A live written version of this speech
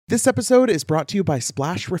This episode is brought to you by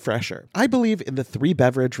Splash Refresher. I believe in the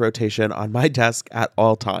 3-beverage rotation on my desk at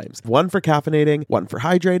all times. One for caffeinating, one for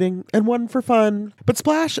hydrating, and one for fun. But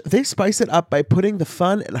Splash, they spice it up by putting the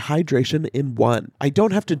fun and hydration in one. I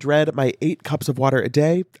don't have to dread my 8 cups of water a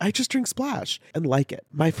day. I just drink Splash and like it.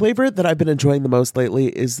 My flavor that I've been enjoying the most lately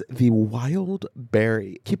is the Wild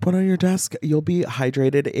Berry. Keep one on your desk. You'll be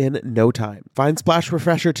hydrated in no time. Find Splash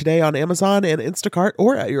Refresher today on Amazon and Instacart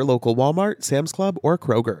or at your local Walmart, Sam's Club, or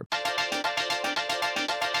Kroger.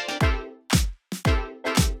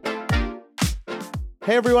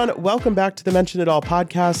 Hey everyone, welcome back to the Mention It All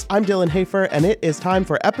podcast. I'm Dylan Hafer, and it is time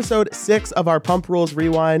for episode 6 of our Pump Rules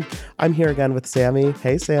Rewind. I'm here again with Sammy.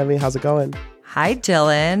 Hey Sammy, how's it going? Hi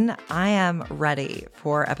Dylan, I am ready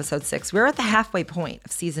for episode 6. We're at the halfway point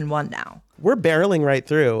of season 1 now. We're barreling right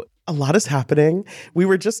through. A lot is happening. We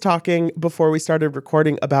were just talking before we started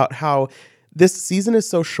recording about how this season is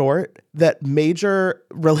so short that major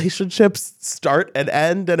relationships start and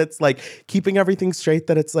end, and it's like keeping everything straight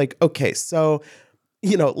that it's like, okay, so,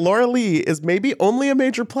 you know, Laura Lee is maybe only a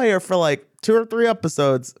major player for like 2 or 3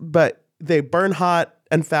 episodes, but they burn hot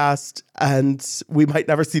and fast, and we might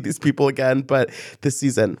never see these people again. But this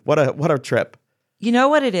season, what a trip. You know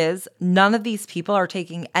what it is? None of these people are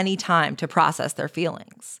taking any time to process their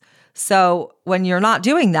feelings. So when you're not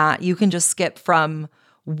doing that, you can just skip from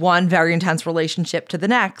one very intense relationship to the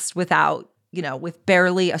next without, with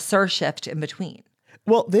barely a sur shift in between.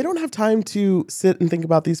 Well, they don't have time to sit and think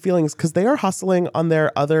about these feelings because they are hustling on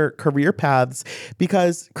their other career paths,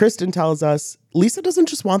 because Kristen tells us Lisa doesn't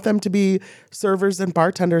just want them to be servers and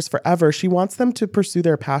bartenders forever. She wants them to pursue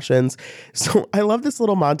their passions. So I love this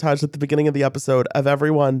little montage at the beginning of the episode of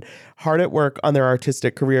everyone hard at work on their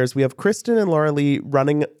artistic careers. We have Kristen and Laura Lee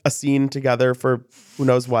running a scene together for who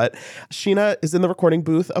knows what. Sheena is in the recording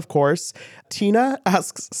booth, of course. Tina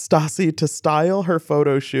asks Stassi to style her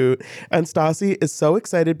photo shoot, and Stassi is so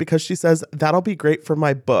excited because she says, that'll be great for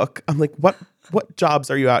my book. I'm like, what jobs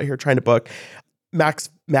are you out here trying to book? Max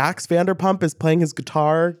Vanderpump is playing his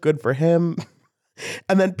guitar. Good for him.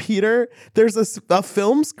 And then Peter, there's a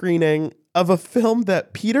film screening of a film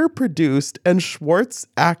that Peter produced and Schwartz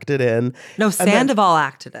acted in. No, Sandoval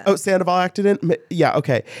acted in. Oh, Sandoval acted in? Yeah,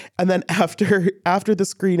 okay. And then after the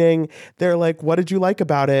screening, they're like, what did you like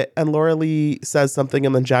about it? And Laura Lee says something,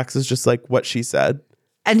 and then Jax is just like, what she said.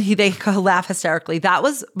 And they laugh hysterically. That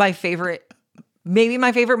was my favorite, maybe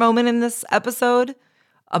my favorite moment in this episode.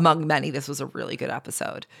 Among many, this was a really good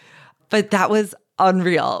episode. But that was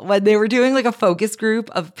unreal. When they were doing like a focus group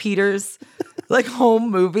of Peter's like home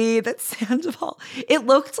movie that Sandoval, it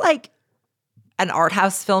looked like an art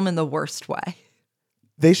house film in the worst way.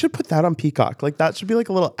 They should put that on Peacock. Like that should be like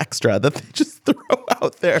a little extra that they just throw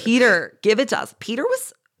out there. Peter, give it to us. Peter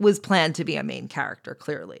was planned to be a main character,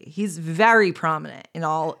 clearly. He's very prominent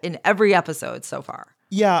in every episode so far.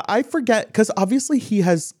 Yeah, I forget, because obviously he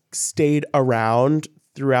has stayed around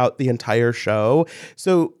throughout the entire show.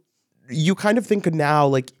 So you kind of think now,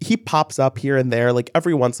 like, he pops up here and there, like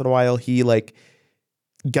every once in a while he like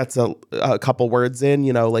gets a couple words in,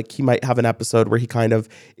 like he might have an episode where he kind of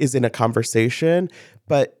is in a conversation.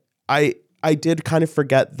 But I did kind of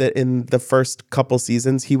forget that in the first couple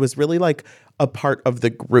seasons, he was really like a part of the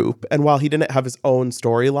group. And while he didn't have his own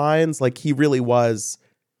storylines, like he really was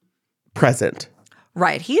present.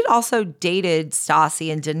 Right. He had also dated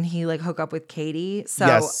Stassi, and didn't he like hook up with Katie? So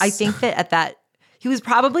yes. I think that he was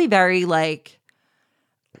probably very like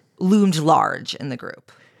loomed large in the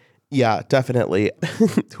group. Yeah, definitely.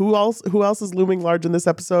 Who else is looming large in this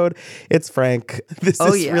episode? It's Frank. This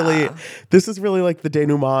is really like the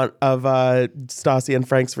denouement of Stassi and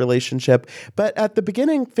Frank's relationship. But at the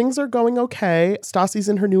beginning, things are going okay. Stassi's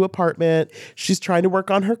in her new apartment. She's trying to work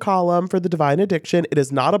on her column for The Divine Addiction. It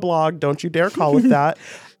is not a blog. Don't you dare call it that.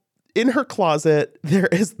 In her closet, there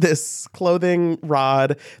is this clothing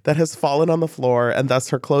rod that has fallen on the floor, and thus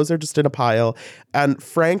her clothes are just in a pile. And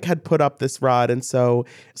Frank had put up this rod. And so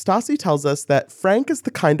Stassi tells us that Frank is the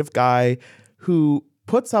kind of guy who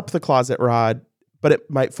puts up the closet rod, but it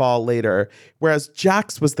might fall later. Whereas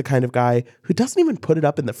Jax was the kind of guy who doesn't even put it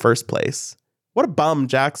up in the first place. What a bum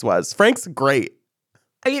Jax was. Frank's great.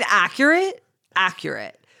 I mean, accurate.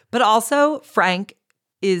 But also Frank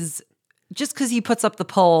is... just because he puts up the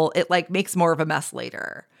pole, it like makes more of a mess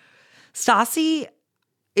later. Stassi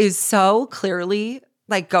is so clearly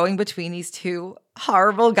like going between these two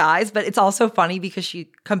horrible guys, but it's also funny because she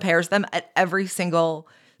compares them at every single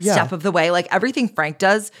step of the way. Like everything Frank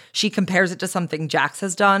does, she compares it to something Jax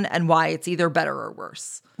has done and why it's either better or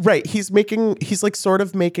worse. Right. He's like sort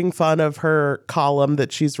of making fun of her column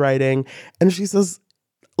that she's writing. And she says,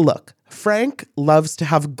 look, Frank loves to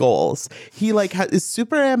have goals. He like is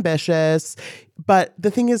super ambitious, but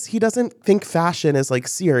the thing is he doesn't think fashion is like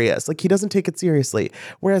serious. Like he doesn't take it seriously.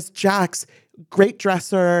 Whereas Jax, great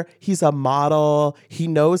dresser, he's a model, he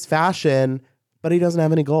knows fashion, but he doesn't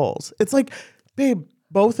have any goals. It's like, babe,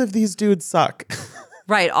 both of these dudes suck.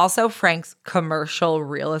 Right. Also, Frank's commercial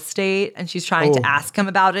real estate, and she's trying to ask him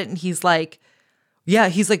about it, and he's like,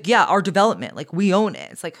 yeah, our development, like we own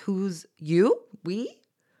it. It's like, who's you? We?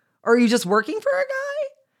 Or are you just working for a guy?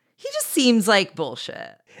 He just seems like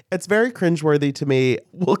bullshit. It's very cringeworthy to me.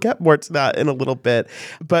 We'll get more to that in a little bit.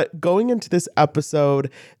 But going into this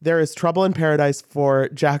episode, there is trouble in paradise for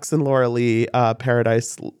Jax and Laura Lee,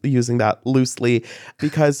 paradise using that loosely,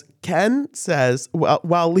 because Ken says,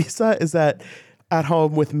 while Lisa is at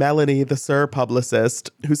home with Melanie, the Sir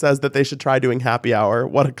publicist, who says that they should try doing happy hour.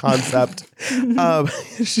 What a concept.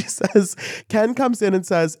 She says, Ken comes in and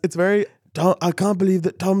says, I can't believe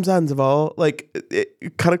that Tom Sandoval, like,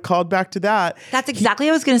 it kind of called back to that. That's exactly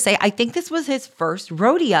what I was going to say. I think this was his first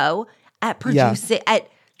rodeo at at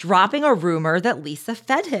dropping a rumor that Lisa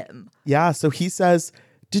fed him. Yeah, so he says,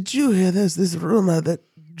 did you hear this rumor that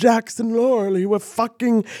Jax and Laura Lee were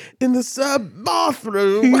fucking in the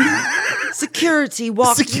bathroom? Security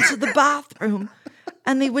walked into the bathroom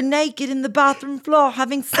and they were naked in the bathroom floor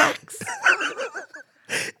having sex.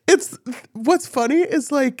 What's funny is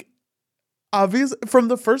like, obvious from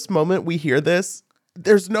the first moment we hear this,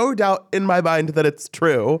 there's no doubt in my mind that it's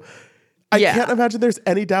true. I can't imagine there's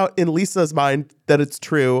any doubt in Lisa's mind that it's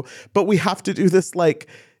true, but we have to do this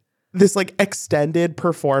extended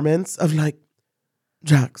performance of like,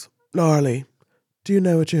 Jax, Laura Lee, do you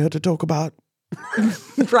know what you're here to talk about?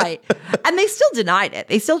 Right. And they still denied it.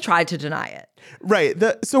 They still tried to deny it. Right.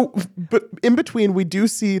 But in between, we do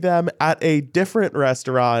see them at a different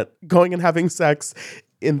restaurant going and having sex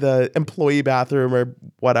in the employee bathroom or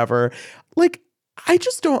whatever. Like, I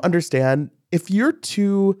just don't understand. If you're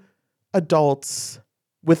two adults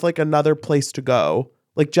with like another place to go,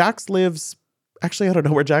 like Jax lives, actually, I don't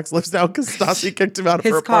know where Jax lives now because Stassi kicked him out of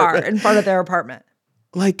her apartment. His car in front of their apartment.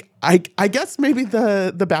 Like, I guess maybe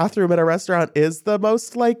the bathroom at a restaurant is the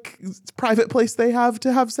most like private place they have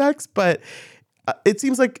to have sex, but it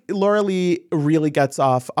seems like Laura Lee really gets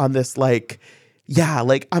off on this like, yeah,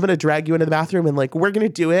 like I'm going to drag you into the bathroom and like we're going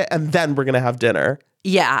to do it and then we're going to have dinner.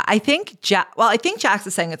 Yeah, I think Jax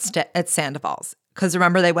is saying it's Sandoval's because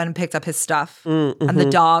remember they went and picked up his stuff and the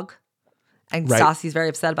dog, and right. Stassi's very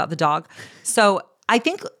upset about the dog. So I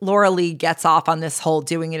think Laura Lee gets off on this whole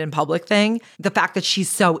doing it in public thing. The fact that she's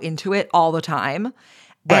so into it all the time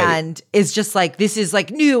and is just like, this is like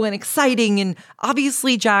new and exciting. And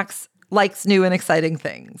obviously Jax likes new and exciting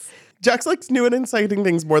things. Jax likes new and exciting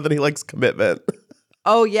things more than he likes commitment.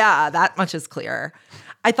 Oh, yeah, that much is clear.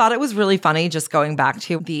 I thought it was really funny just going back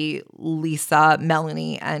to the Lisa,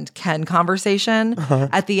 Melanie, and Ken conversation.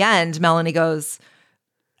 At the end, Melanie goes,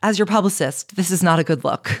 as your publicist, this is not a good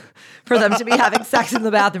look for them to be having sex in the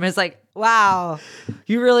bathroom. It's like, wow,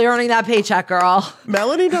 you're really earning that paycheck, girl.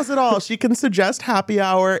 Melanie does it all. She can suggest happy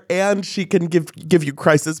hour and she can give you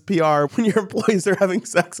crisis PR when your employees are having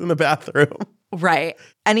sex in the bathroom. Right.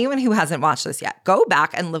 Anyone who hasn't watched this yet, go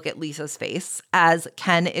back and look at Lisa's face as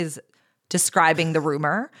Ken is describing the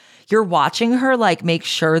rumor. You're watching her like make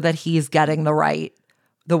sure that he's getting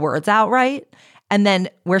the words out right. And then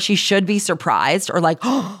where she should be surprised or like,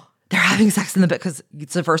 oh, they're having sex in the bed because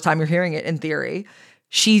it's the first time you're hearing it in theory.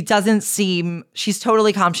 She's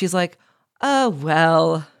totally calm. She's like, oh,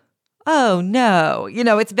 well, oh, no. You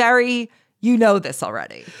know, it's very, you know this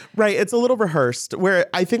already. Right. It's a little rehearsed where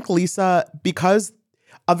I think Lisa, because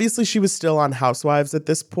obviously she was still on Housewives at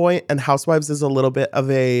this point, and Housewives is a little bit of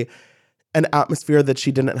an atmosphere that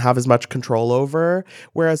she didn't have as much control over.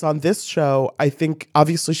 Whereas on this show, I think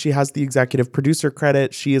obviously she has the executive producer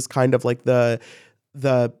credit. She is kind of like the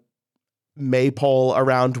maypole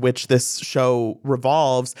around which this show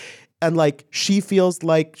revolves. And like, she feels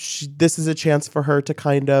like this is a chance for her to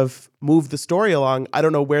kind of move the story along. I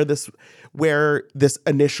don't know where this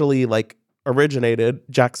initially like originated.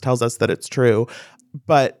 Jax tells us that it's true,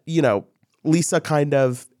 but you know, Lisa kind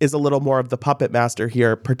of is a little more of the puppet master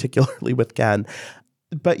here, particularly with Ken.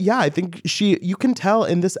 But yeah, I think you can tell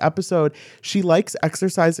in this episode, she likes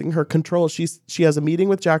exercising her control. She has a meeting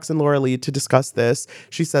with Jax and Laura Lee to discuss this.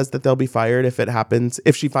 She says that they'll be fired if it happens,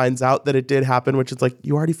 if she finds out that it did happen, which is like,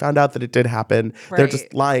 you already found out that it did happen. Right. They're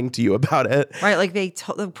just lying to you about it. Right. Like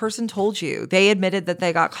the person told you. They admitted that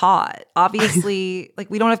they got caught. Obviously, like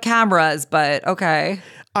we don't have cameras, but okay.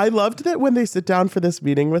 I loved that when they sit down for this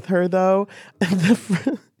meeting with her, though,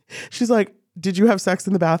 she's like, did you have sex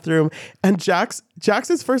in the bathroom? And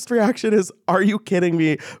Jax's first reaction is, are you kidding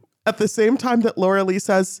me? at the same time that Laura Lee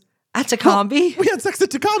says, At Takambi? we had sex at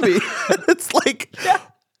Takambi. And it's like,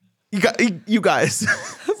 you guys.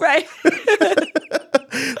 Right.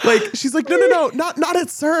 Like, she's like, no, not at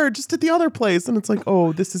SUR, just at the other place. And it's like,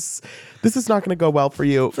 oh, this is not going to go well for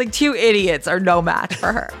you. It's like two idiots are no match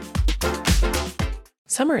for her.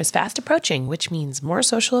 Summer is fast approaching, which means more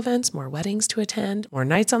social events, more weddings to attend, more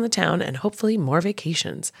nights on the town, and hopefully more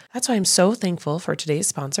vacations. That's why I'm so thankful for today's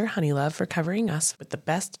sponsor, Honeylove, for covering us with the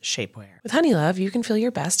best shapewear. With Honeylove, you can feel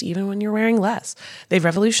your best even when you're wearing less. They've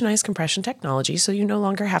revolutionized compression technology, so you no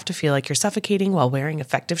longer have to feel like you're suffocating while wearing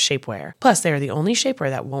effective shapewear. Plus, they are the only shapewear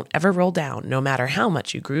that won't ever roll down, no matter how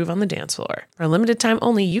much you groove on the dance floor. For a limited time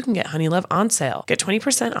only, you can get Honeylove on sale. Get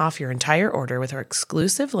 20% off your entire order with our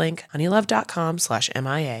exclusive link, honeylove.com/MIA.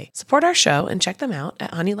 Support our show and check them out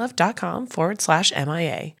at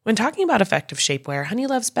honeylove.com/MIA. When talking about effective shapewear,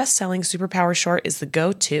 Honeylove's best-selling Superpower Short is the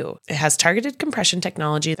go-to. It has targeted compression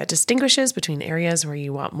technology that distinguishes between areas where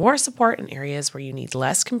you want more support and areas where you need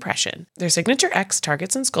less compression. Their Signature X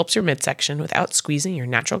targets and sculpts your midsection without squeezing your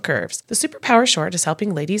natural curves. The Superpower Short is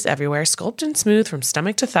helping ladies everywhere sculpt and smooth from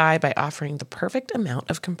stomach to thigh by offering the perfect amount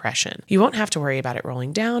of compression. You won't have to worry about it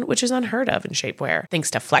rolling down, which is unheard of in shapewear, thanks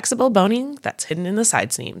to flexible boning that's hidden in the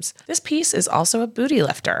side seams. This piece is also a booty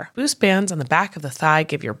lifter. Boost bands on the back of the thigh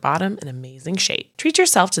give your bottom an amazing shape. Treat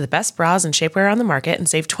yourself to the best bras and shapewear on the market and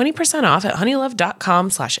save 20% off at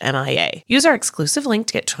honeylove.com/MIA. Use our exclusive link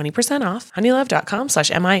to get 20% off,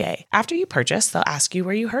 honeylove.com/MIA. After you purchase, they'll ask you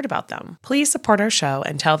where you heard about them. Please support our show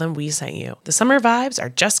and tell them we sent you. The summer vibes are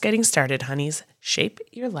just getting started, honeys. Shape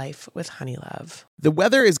your life with Honeylove. The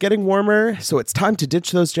weather is getting warmer, so it's time to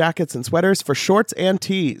ditch those jackets and sweaters for shorts and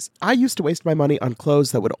tees. I used to waste my money on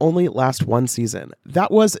clothes that would only last one season.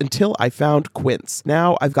 That was until I found Quince.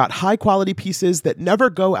 Now I've got high-quality pieces that never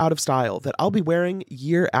go out of style that I'll be wearing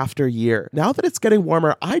year after year. Now that it's getting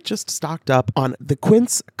warmer, I just stocked up on the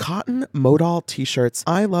Quince cotton modal t-shirts.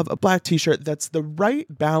 I love a black t-shirt that's the right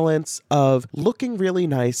balance of looking really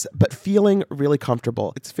nice but feeling really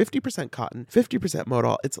comfortable. It's 50% cotton, 50%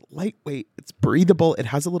 modal. It's lightweight, it's breathable, it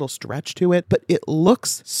has a little stretch to it, but it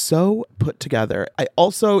looks so put together. I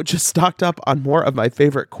also just stocked up on more of my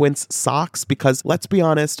favorite Quince socks because, let's be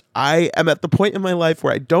honest, I am at the point in my life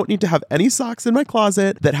where I don't need to have any socks in my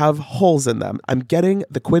closet that have holes in them. I'm getting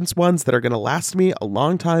the Quince ones that are going to last me a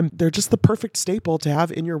long time. They're just the perfect staple to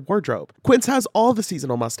have in your wardrobe. Quince has all the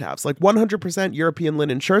seasonal must-haves, like 100% European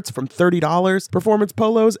linen shirts from $30, performance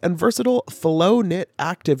polos, and versatile flow knit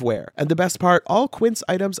activewear. And the best part, all Quince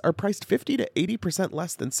items are priced 50 to 80%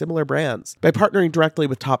 less than similar brands. By partnering directly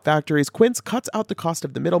with top factories, Quince cuts out the cost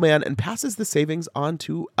of the middleman and passes the savings on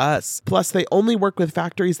to us. Plus, they only work with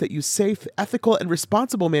factories that use safe, ethical, and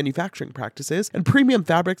responsible manufacturing practices and premium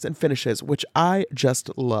fabrics and finishes, which I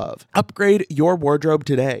just love. Upgrade your wardrobe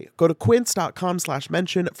today. Go to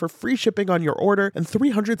quince.com/mention for free shipping on your order and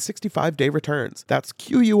 365-day returns. That's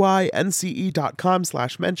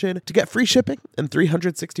QUINCE.com/mention to get free shipping and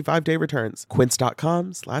 365-day returns.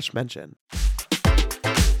 Quince.com/mention.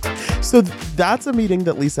 So that's a meeting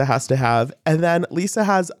that Lisa has to have. And then Lisa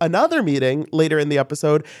has another meeting later in the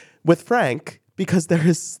episode with Frank because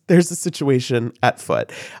there's a situation at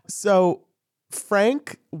foot. So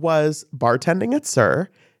Frank was bartending at SUR,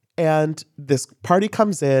 and this party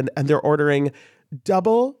comes in and they're ordering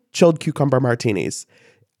double chilled cucumber martinis.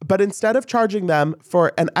 But instead of charging them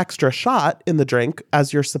for an extra shot in the drink,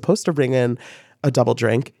 as you're supposed to bring in a double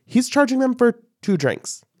drink, he's charging them for two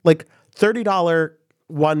drinks, like $30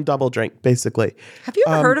 one double drink, basically. Have you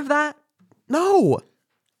ever heard of that? No.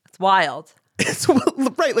 It's wild. It's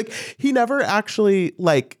right. Like, he never actually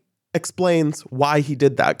explains why he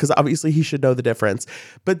did that, because obviously he should know the difference.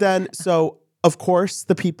 But then, so of course,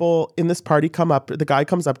 the people in this party the guy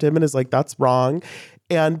comes up to him and is like, that's wrong.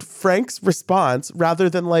 And Frank's response, rather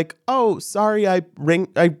than like, oh, sorry, I rang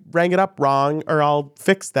it up wrong, or I'll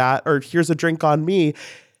fix that, or here's a drink on me,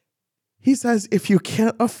 he says, if you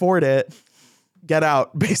can't afford it, get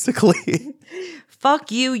out, basically.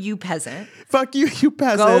 Fuck you, you peasant. Fuck you, you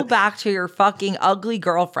peasant. Go back to your fucking ugly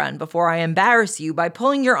girlfriend before I embarrass you by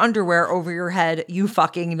pulling your underwear over your head, you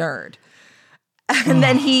fucking nerd. And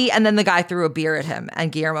then the guy threw a beer at him,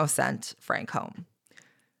 and Guillermo sent Frank home.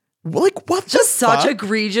 Like, what? Just such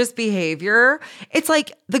egregious behavior. It's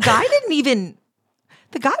like the guy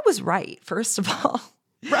the guy was right, first of all.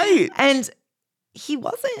 Right. And he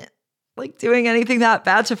wasn't doing anything that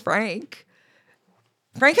bad to Frank.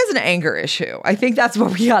 Frank has an anger issue. I think that's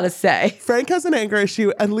what we gotta say. Frank has an anger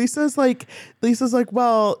issue, and Lisa's like,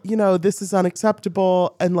 well, this is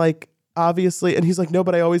unacceptable, and obviously, and he's like, no,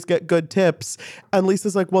 but I always get good tips. And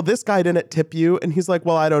Lisa's like, well, this guy didn't tip you, and he's like,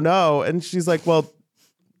 well, I don't know. And she's like, well,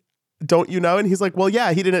 don't you know? And he's like, well,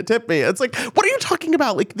 yeah, he didn't tip me. It's like, what are you talking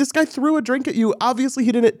about? Like, this guy threw a drink at you. Obviously,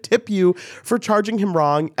 he didn't tip you for charging him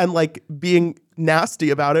wrong and like being nasty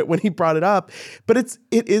about it when he brought it up. But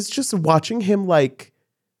it is just watching him like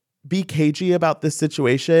be cagey about this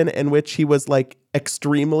situation in which he was like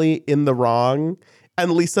extremely in the wrong.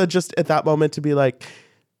 And Lisa just at that moment to be like,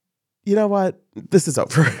 you know what? This is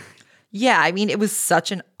over. Yeah, I mean, it was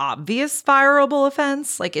such an obvious fireable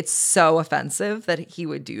offense. Like, it's so offensive that he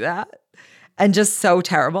would do that and just so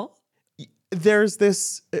terrible. There's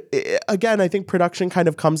this, again, I think production kind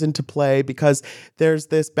of comes into play because there's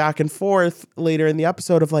this back and forth later in the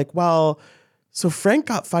episode of like, well, so Frank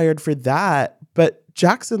got fired for that, but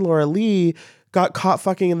Jax and Laura Lee got caught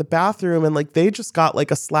fucking in the bathroom and like they just got like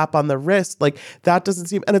a slap on the wrist. Like that doesn't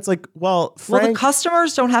seem, and it's like, well, Frank. Well, the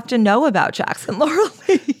customers don't have to know about Jax and Laura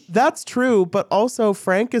Lee. That's true, but also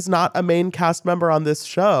Frank is not a main cast member on this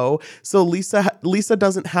show. So Lisa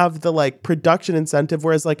doesn't have the like production incentive.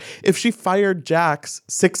 Whereas like if she fired Jax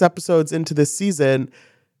 6 episodes into this season,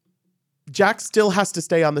 Jax still has to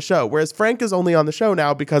stay on the show. Whereas Frank is only on the show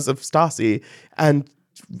now because of Stassi. And,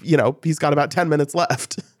 you know, he's got about 10 minutes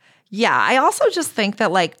left. Yeah, I also just think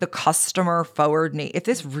that like the customer forward if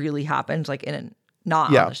this really happened, like in a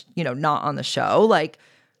not on the show, like,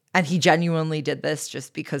 and he genuinely did this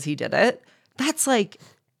just because he did it, that's like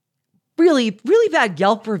really, really bad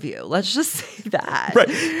Yelp review. Let's just say that.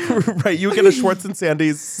 Right. You get a Schwartz and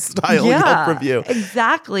Sandy's style Yelp review.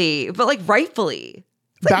 Exactly. But like rightfully.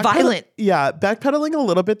 It's like violent. Yeah, backpedaling a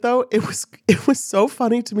little bit though, it was so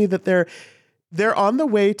funny to me that they're on the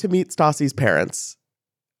way to meet Stassi's parents.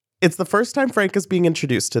 It's the first time Frank is being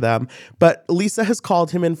introduced to them, but Lisa has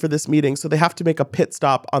called him in for this meeting, so they have to make a pit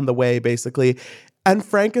stop on the way, basically. And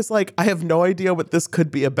Frank is like, I have no idea what this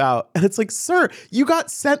could be about. And it's like, sir, you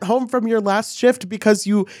got sent home from your last shift because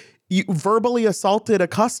you verbally assaulted a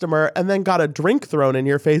customer and then got a drink thrown in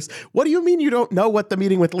your face. What do you mean you don't know what the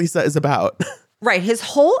meeting with Lisa is about? Right. His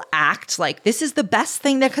whole act, like, this is the best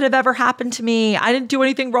thing that could have ever happened to me. I didn't do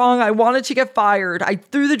anything wrong. I wanted to get fired. I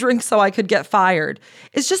threw the drink so I could get fired.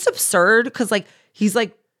 It's just absurd because, like, he's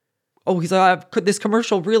like, I have this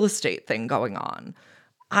commercial real estate thing going on.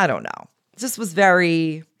 I don't know. This was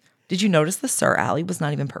very... Did you notice the Sir alley was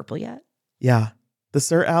not even purple yet? Yeah. The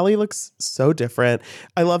Sir alley looks so different.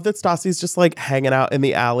 I love that Stassi's just like hanging out in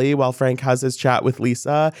the alley while Frank has his chat with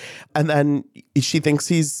Lisa. And then she thinks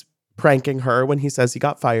he's pranking her when he says he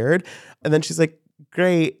got fired. And then she's like,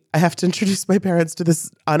 great, I have to introduce my parents to this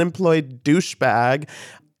unemployed douchebag.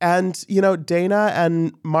 And, you know, Dana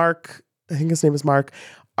and Mark, I think his name is Mark,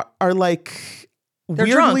 are like... They're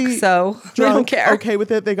drunk, so they don't care. Okay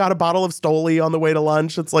with it. They got a bottle of Stoli on the way to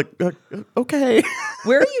lunch. It's like, okay.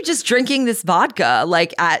 Where are you just drinking this vodka?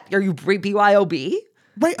 Like are you BYOB?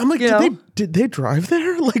 Right. I'm like, did they drive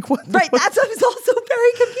there? Like what? Right. That's what I was also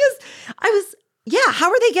very confused. How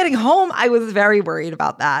are they getting home? I was very worried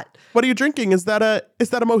about that. What are you drinking? Is that a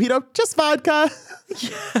mojito? Just vodka.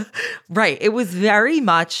 Yeah. Right. It was very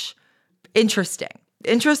much interesting.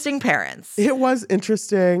 Interesting parents. It was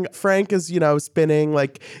interesting. Frank is, spinning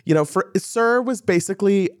like, Sir was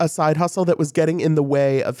basically a side hustle that was getting in the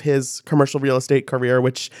way of his commercial real estate career,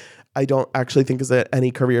 which I don't actually think is any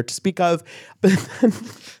career to speak of. But then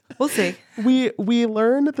we'll see. We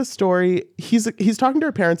learn the story. He's talking to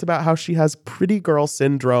her parents about how she has pretty girl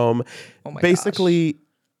syndrome. Oh my basically, gosh.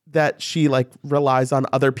 That she like relies on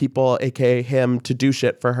other people, aka him, to do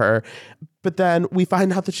shit for her. But then we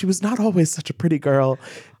find out that she was not always such a pretty girl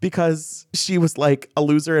because she was like a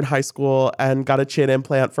loser in high school and got a chin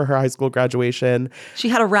implant for her high school graduation. She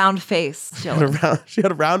had a round face. She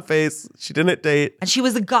had a round face. She didn't date. And she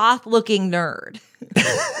was a goth looking nerd.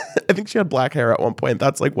 I think she had black hair at one point.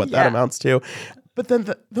 That's like what that amounts to. But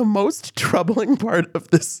then the most troubling part of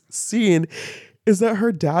this scene is that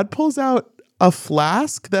her dad pulls out a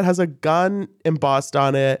flask that has a gun embossed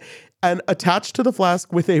on it. And attached to the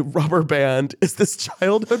flask with a rubber band is this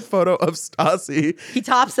childhood photo of Stassi. He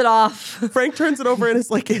tops it off. Frank turns it over and is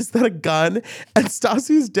like, is that a gun? And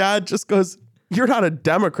Stassi's dad just goes, you're not a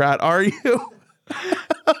Democrat, are you?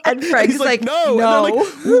 And Frank's like, no. And they're like,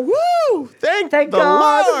 woo! Thank the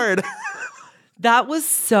God. Lord. That was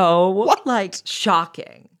so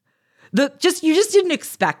shocking. You just didn't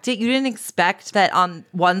expect it. You didn't expect that on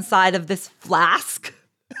one side of this flask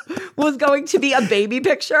was going to be a baby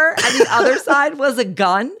picture and the other side was a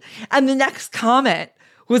gun. And the next comment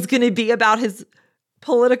was going to be about his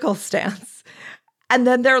political stance. And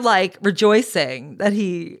then they're like rejoicing that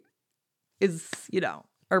he is, a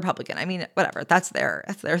Republican. I mean, whatever. That's their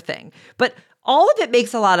thing. But all of it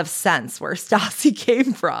makes a lot of sense where Stassi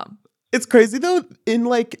came from. It's crazy though. In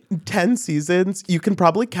like 10 seasons, you can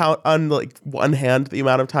probably count on like one hand the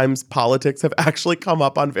amount of times politics have actually come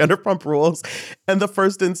up on Vanderpump Rules. And the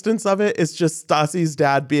first instance of it is just Stassi's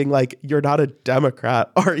dad being like, "You're not a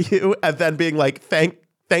Democrat, are you?" And then being like, thank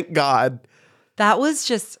God. That was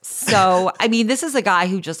just so, I mean, this is a guy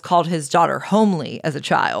who just called his daughter homely as a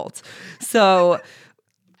child. So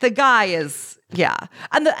the guy is, yeah.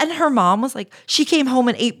 And her mom was like, she came home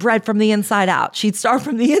and ate bread from the inside out. She'd start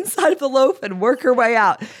from the inside of the loaf and work her way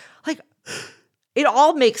out. Like, it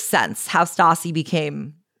all makes sense how Stassi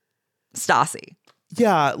became Stassi.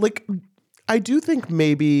 Yeah, like, I do think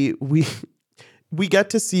maybe we get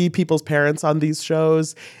to see people's parents on these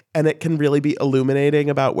shows, and it can really be illuminating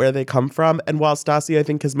about where they come from. And while Stassi, I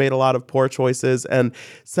think, has made a lot of poor choices and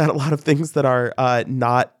said a lot of things that are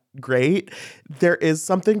not great, there is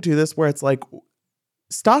something to this where it's like,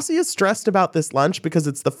 Stassi is stressed about this lunch because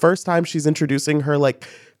it's the first time she's introducing her like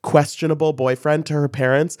questionable boyfriend to her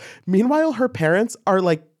parents. Meanwhile, her parents are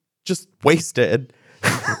like just wasted.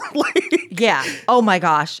 Yeah. Oh my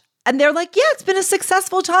gosh. And they're like, yeah, it's been a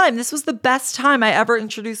successful time. This was the best time I ever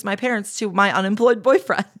introduced my parents to my unemployed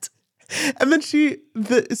boyfriend. And then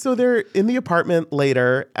so they're in the apartment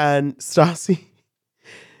later, and Stassi's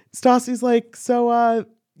like, so,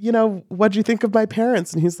 what'd you think of my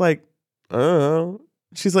parents? And he's like, oh.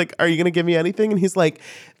 She's like, are you going to give me anything? And he's like,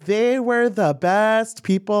 they were the best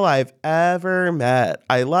people I've ever met.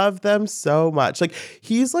 I love them so much. Like,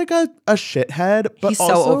 he's like a shithead. But he's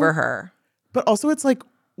also, so over her. But also it's like,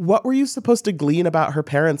 what were you supposed to glean about her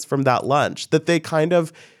parents from that lunch? That they kind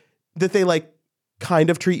of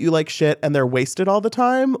treat you like shit and they're wasted all the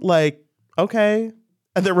time? Like, okay.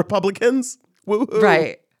 And they're Republicans? Woo-hoo.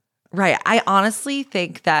 Right. I honestly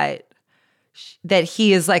think that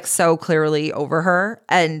he is like so clearly over her,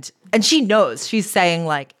 and she knows. She's saying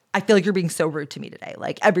like, I feel like you're being so rude to me today.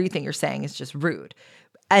 Like, everything you're saying is just rude.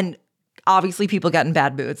 And obviously people get in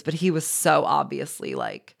bad moods, but he was so obviously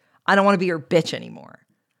like, I don't want to be your bitch anymore.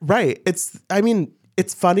 Right.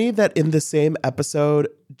 It's funny that in the same episode,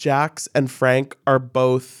 Jax and Frank are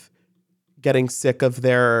both getting sick of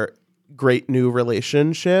their great new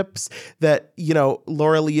relationships. That,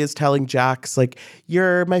 Laura Lee is telling Jax, like,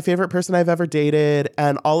 you're my favorite person I've ever dated,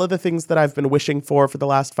 and all of the things that I've been wishing for the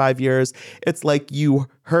last 5 years, it's like you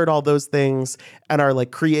heard all those things and are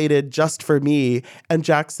like created just for me. And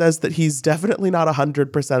Jax says that he's definitely not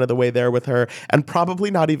 100% of the way there with her, and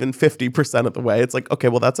probably not even 50% of the way. It's like, okay,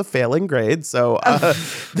 well, that's a failing grade. So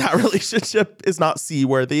that relationship is not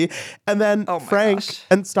C-worthy. And then Frank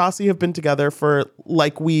and Stassi have been together for,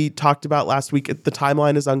 like we talked about last week, the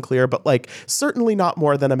timeline is unclear, but like certainly not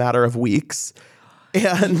more than a matter of weeks.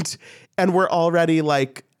 And we're already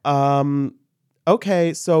like,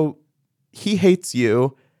 okay, so he hates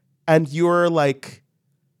you, and you're like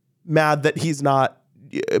mad that he's not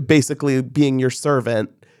basically being your servant.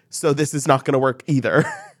 So this is not going to work either.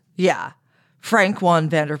 Yeah. Frank won,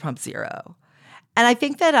 Vanderpump 0. And I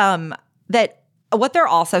think that that what they're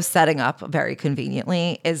also setting up very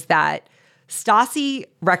conveniently is that Stassi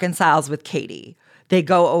reconciles with Katie. They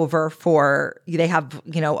go over they have,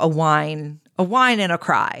 a wine and a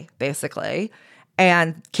cry, basically.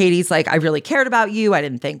 And Katie's like, I really cared about you. I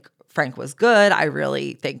didn't think Frank was good. I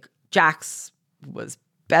really think Jax was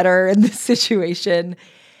better in this situation.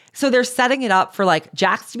 So they're setting it up for like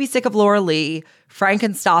Jax to be sick of Laura Lee, Frank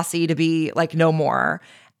and Stassi to be like no more.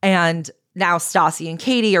 And now Stassi and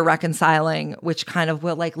Katie are reconciling, which kind of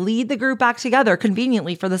will like lead the group back together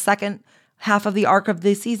conveniently for the second half of the arc of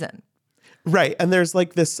the season. Right. And there's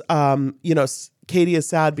like this, Katie is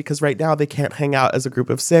sad because right now they can't hang out as a group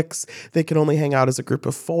of 6. They can only hang out as a group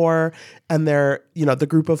of 4. And they're, the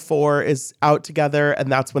group of 4 is out together.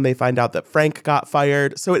 And that's when they find out that Frank got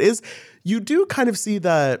fired. So you do kind of see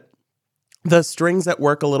the strings at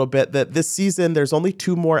work a little bit, that this season, there's only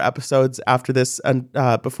 2 more episodes after this and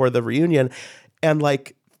before the reunion. And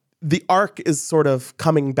like, the arc is sort of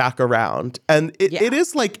coming back around, and it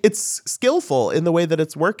is like, it's skillful in the way that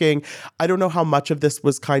it's working. I don't know how much of this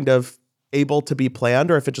was kind of able to be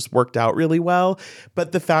planned or if it just worked out really well.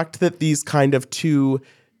 But the fact that these kind of 2,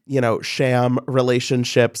 sham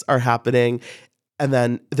relationships are happening, and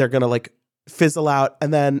then they're going to like fizzle out.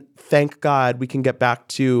 And then thank God we can get back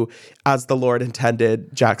to, as the Lord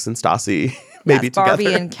intended, Jax and Stassi maybe together.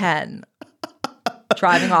 Barbie and Ken.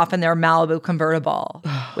 Driving off in their Malibu convertible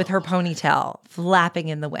with her ponytail flapping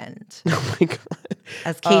in the wind. Oh my God.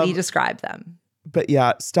 As Katie described them. But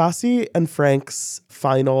yeah, Stassi and Frank's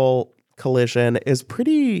final collision is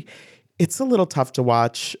it's a little tough to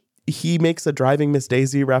watch. He makes a Driving Miss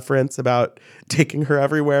Daisy reference about taking her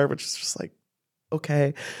everywhere, which is just like,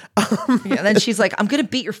 okay. Yeah, and then she's like, I'm going to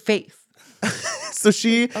beat your face. So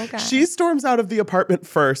she storms out of the apartment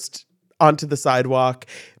first onto the sidewalk.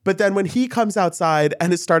 But then when he comes outside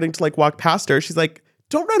and is starting to like walk past her, she's like,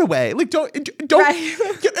 don't run away. Like, don't. Right.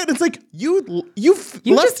 And it's like, you've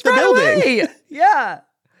You left just the ran building. away. Yeah.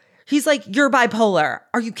 He's like, you're bipolar.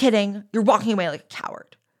 Are you kidding? You're walking away like a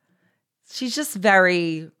coward. She's just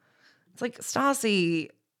very, it's like, Stassi,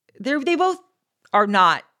 they both are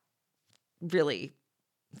not really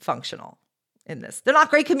functional in this. They're not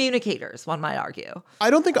great communicators, one might argue. I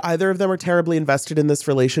don't think either of them are terribly invested in this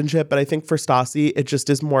relationship, but I think for Stassi, it just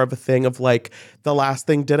is more of a thing of like, the last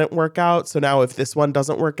thing didn't work out. So now if this one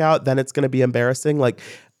doesn't work out, then it's going to be embarrassing. Like,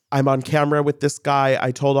 I'm on camera with this guy.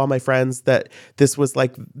 I told all my friends that this was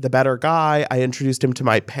like the better guy. I introduced him to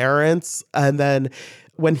my parents. And then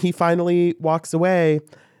when he finally walks away,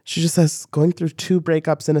 she just says, going through 2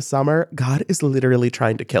 breakups in a summer, God is literally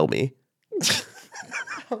trying to kill me.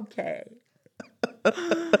 Okay.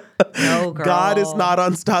 No, girl. God is not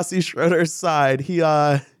on Stassi Schroeder's side.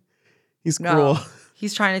 He's cruel.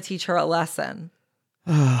 He's trying to teach her a lesson.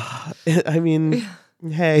 I mean,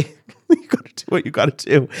 hey, you got to do what you got to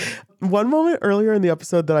do. One moment earlier in the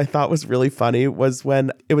episode that I thought was really funny was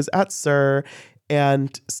when it was at SUR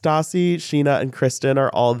and Stassi, Scheana, and Kristen are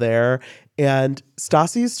all there. And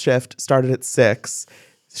Stassi's shift started at 6.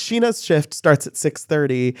 Sheena's shift starts at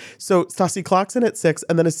 6:30. So Stassi clocks in at 6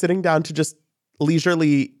 and then is sitting down to just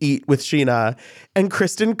leisurely eat with Scheana. And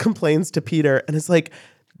Kristen complains to Peter and is like,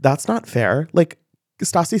 that's not fair. Like,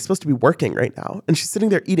 Stassi's supposed to be working right now. And she's sitting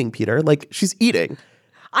there eating, Peter. Like, she's eating.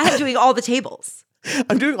 I'm doing all the tables.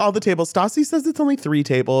 I'm doing all the tables. Stassi says it's only 3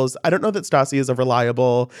 tables. I don't know that Stassi is a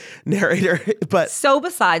reliable narrator, but... So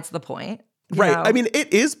besides the point. Right. Know? I mean,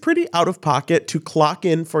 it is pretty out of pocket to clock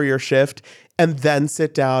in for your shift and then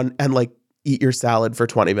sit down and like eat your salad for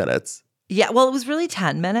 20 minutes. Yeah, well, it was really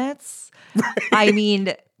 10 minutes. Right. I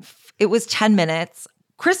mean, it was 10 minutes.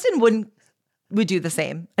 Kristen would do the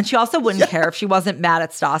same. And she also wouldn't care if she wasn't mad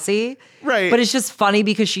at Stassi. Right. But it's just funny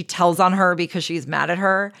because she tells on her because she's mad at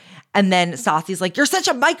her. And then Stassi's like, you're such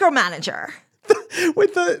a micromanager.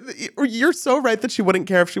 You're so right that she wouldn't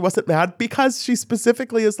care if she wasn't mad because she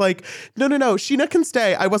specifically is like, no, Scheana can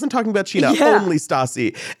stay. I wasn't talking about Scheana, only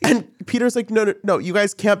Stassi. And Peter's like, no, you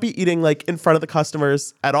guys can't be eating like in front of the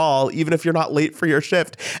customers at all, even if you're not late for your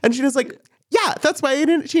shift. And Scheana's like, yeah, that's why I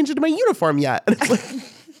didn't change into my uniform yet. And it's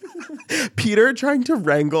like Peter trying to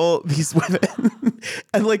wrangle these women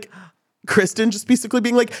and like Kristen just basically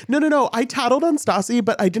being like, no, I tattled on Stassi,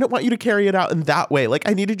 but I didn't want you to carry it out in that way. Like,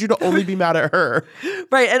 I needed you to only be mad at her.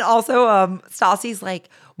 Right. And also, Stassi's like,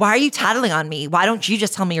 why are you tattling on me? Why don't you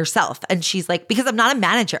just tell me yourself? And she's like, because I'm not a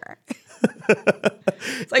manager.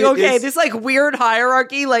 It's like, this like weird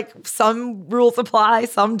hierarchy, like some rules apply,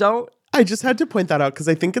 some don't. I just had to point that out because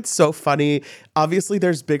I think it's so funny. Obviously,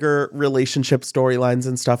 there's bigger relationship storylines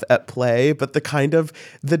and stuff at play, but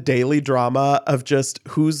the daily drama of just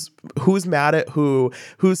who's mad at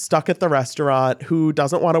who's stuck at the restaurant, who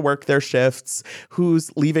doesn't want to work their shifts,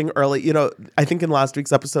 who's leaving early. You know, I think in last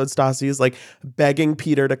week's episode, Stassi is like begging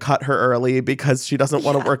Peter to cut her early because she doesn't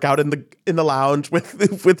want to work out in the lounge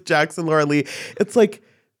with Jax and Laura Lee. It's like,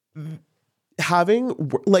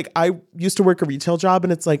 I used to work a retail job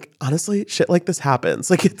and it's like, honestly, shit like this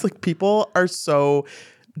happens. Like, it's like people are so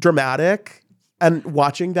dramatic and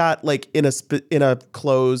watching that like in a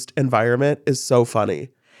closed environment is so funny.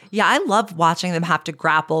 Yeah, I love watching them have to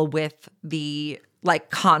grapple with the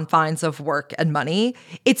like confines of work and money.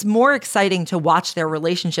 It's more exciting to watch their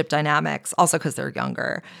relationship dynamics, also because they're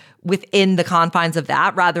younger, within the confines of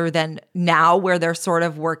that rather than now where they're sort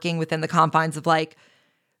of working within the confines of like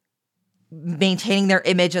maintaining their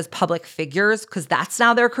image as public figures because that's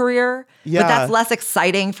now their career. Yeah. But that's less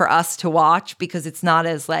exciting for us to watch because it's not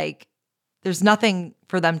as like, there's nothing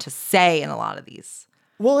for them to say in a lot of these.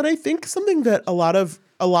 Well, and I think something that a lot of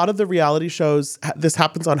the reality shows, this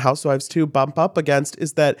happens on Housewives too, bump up against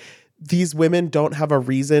is that these women don't have a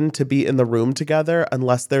reason to be in the room together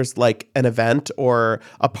unless there's like an event or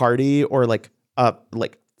a party or like a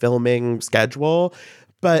filming schedule.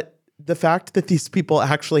 But the fact that these people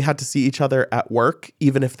actually had to see each other at work,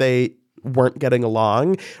 even if they weren't getting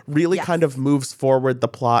along, really kind of moves forward the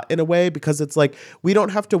plot in a way because it's like, we don't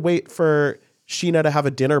have to wait for Scheana to have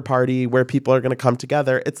a dinner party where people are going to come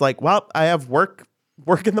together. It's like, well, I have work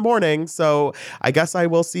in the morning, so I guess I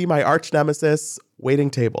will see my arch nemesis waiting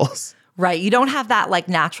tables. Right. You don't have that like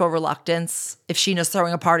natural reluctance. If Sheena's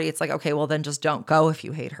throwing a party, it's like, okay, well then just don't go if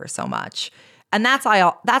you hate her so much. And that's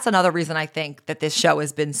another reason I think that this show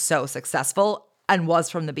has been so successful and was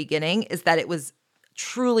from the beginning is that it was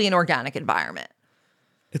truly an organic environment.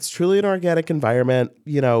 It's truly an organic environment.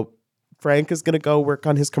 You know, Frank is going to go work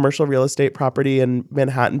on his commercial real estate property in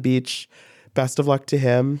Manhattan Beach. Best of luck to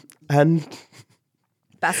him. And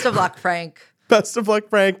Best of luck, Frank. best of luck,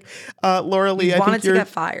 Frank. Laura Lee, You I wanted think to get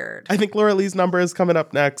fired. I think Laura Lee's number is coming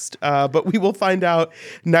up next, but we will find out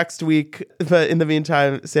next week. But in the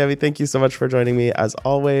meantime, Sammy, thank you so much for joining me as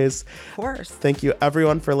always. Of course. Thank you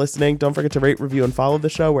everyone for listening. Don't forget to rate, review, and follow the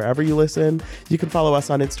show wherever you listen. You can follow us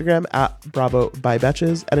on Instagram at Bravo by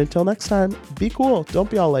Betches. And until next time, be cool. Don't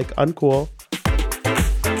be all like uncool.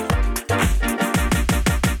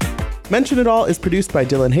 Mention It All is produced by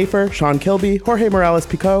Dylan Hafer, Sean Kilby, Jorge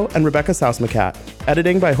Morales-Pico, and Rebecca Sausmacat.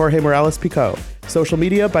 Editing by Jorge Morales-Pico. Social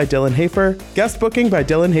media by Dylan Hafer. Guest booking by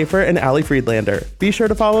Dylan Hafer and Ali Friedlander. Be sure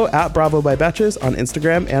to follow at Bravo by Betches on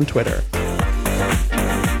Instagram and Twitter.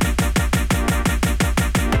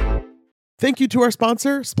 Thank you to our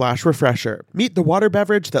sponsor, Splash Refresher. Meet the water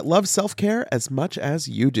beverage that loves self-care as much as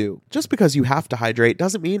you do. Just because you have to hydrate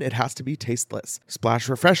doesn't mean it has to be tasteless. Splash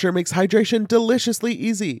Refresher makes hydration deliciously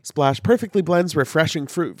easy. Splash perfectly blends refreshing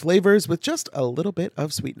fruit flavors with just a little bit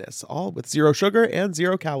of sweetness, all with 0 sugar and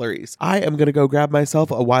 0 calories. I am going to go grab myself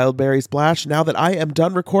a wild berry splash now that I am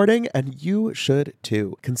done recording, and you should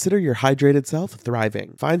too. Consider your hydrated self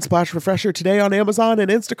thriving. Find Splash Refresher today on Amazon and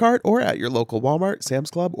Instacart or at your local Walmart, Sam's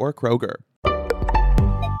Club, or Kroger.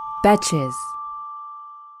 Betches.